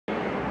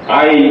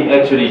I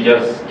actually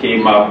just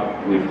came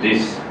up with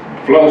this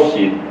flow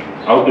sheet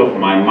out of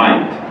my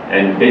mind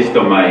and based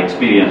on my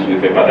experience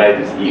with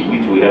hepatitis E,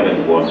 which we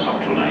haven't won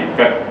up to now. In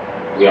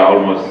fact, we are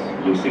almost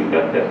losing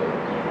that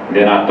battle.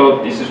 Then I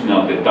thought this is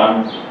not the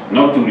time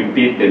not to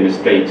repeat the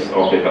mistakes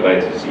of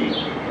hepatitis E.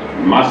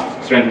 We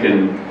must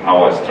strengthen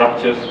our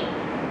structures,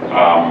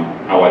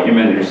 our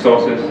human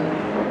resources,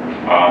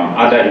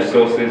 other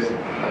resources,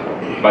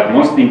 but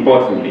most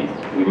importantly,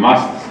 we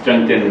must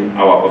strengthen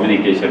our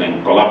communication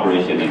and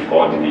collaboration and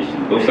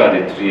coordination. Those are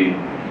the three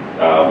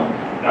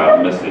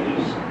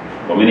messages: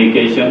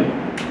 communication,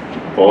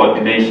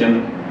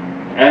 coordination,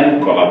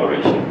 and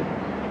collaboration.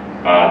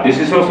 This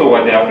is also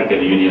what the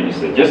African Union is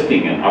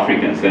suggesting, an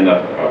African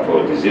Center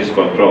for Disease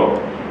Control,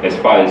 as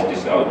far as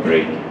this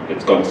outbreak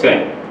is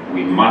concerned.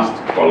 We must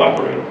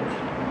collaborate.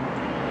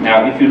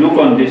 Now, if you look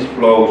on this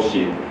flow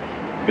sheet,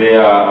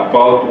 there are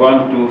about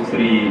 1, 2,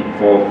 3,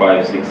 4,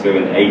 5, 6,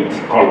 7, 8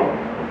 columns.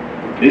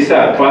 These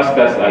are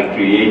clusters I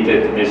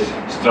created as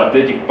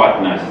strategic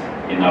partners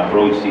in our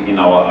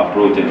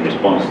approach and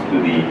response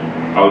to the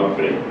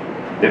outbreak.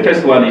 The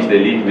first one is the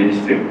lead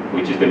ministry,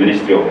 which is the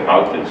Ministry of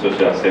Health and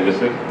Social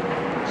Services.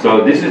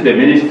 So this is the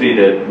ministry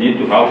that needs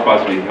to help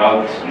us with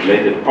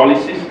health-related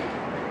policies.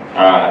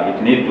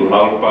 It needs to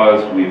help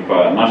us with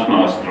a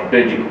national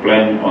strategic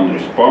plan on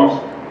response,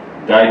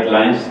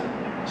 guidelines,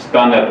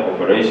 standard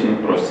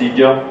operation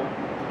procedure,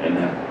 and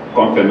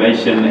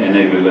confirmation and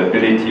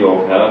availability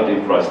of health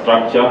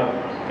infrastructure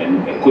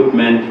and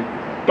equipment,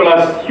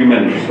 plus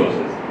human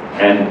resources.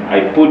 And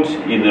I put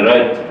in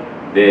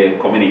red the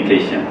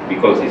communication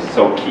because it's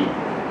so key.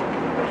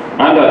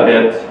 Under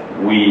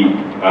that, we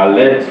are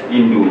led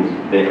into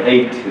the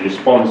 8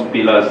 response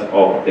pillars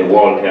of the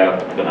World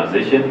Health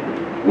Organization,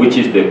 which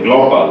is the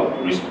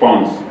global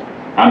response.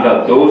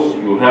 Under those,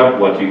 you have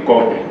what we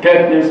call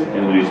preparedness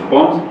and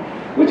response,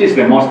 which is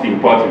the most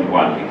important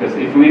one, because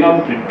if we're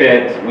not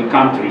prepared, we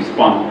can't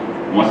respond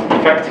most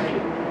effectively.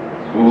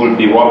 We will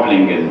be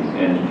wobbling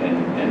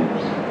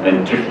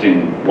and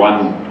drifting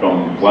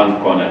from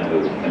one corner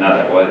to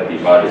another while the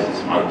virus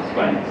is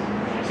multiplying.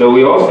 So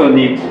we also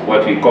need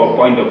what we call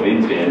point of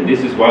entry, and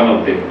this is one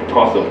of the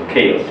cause of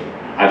chaos.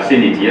 I've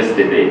seen it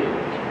yesterday,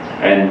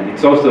 and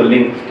it's also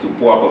linked to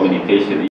poor communication.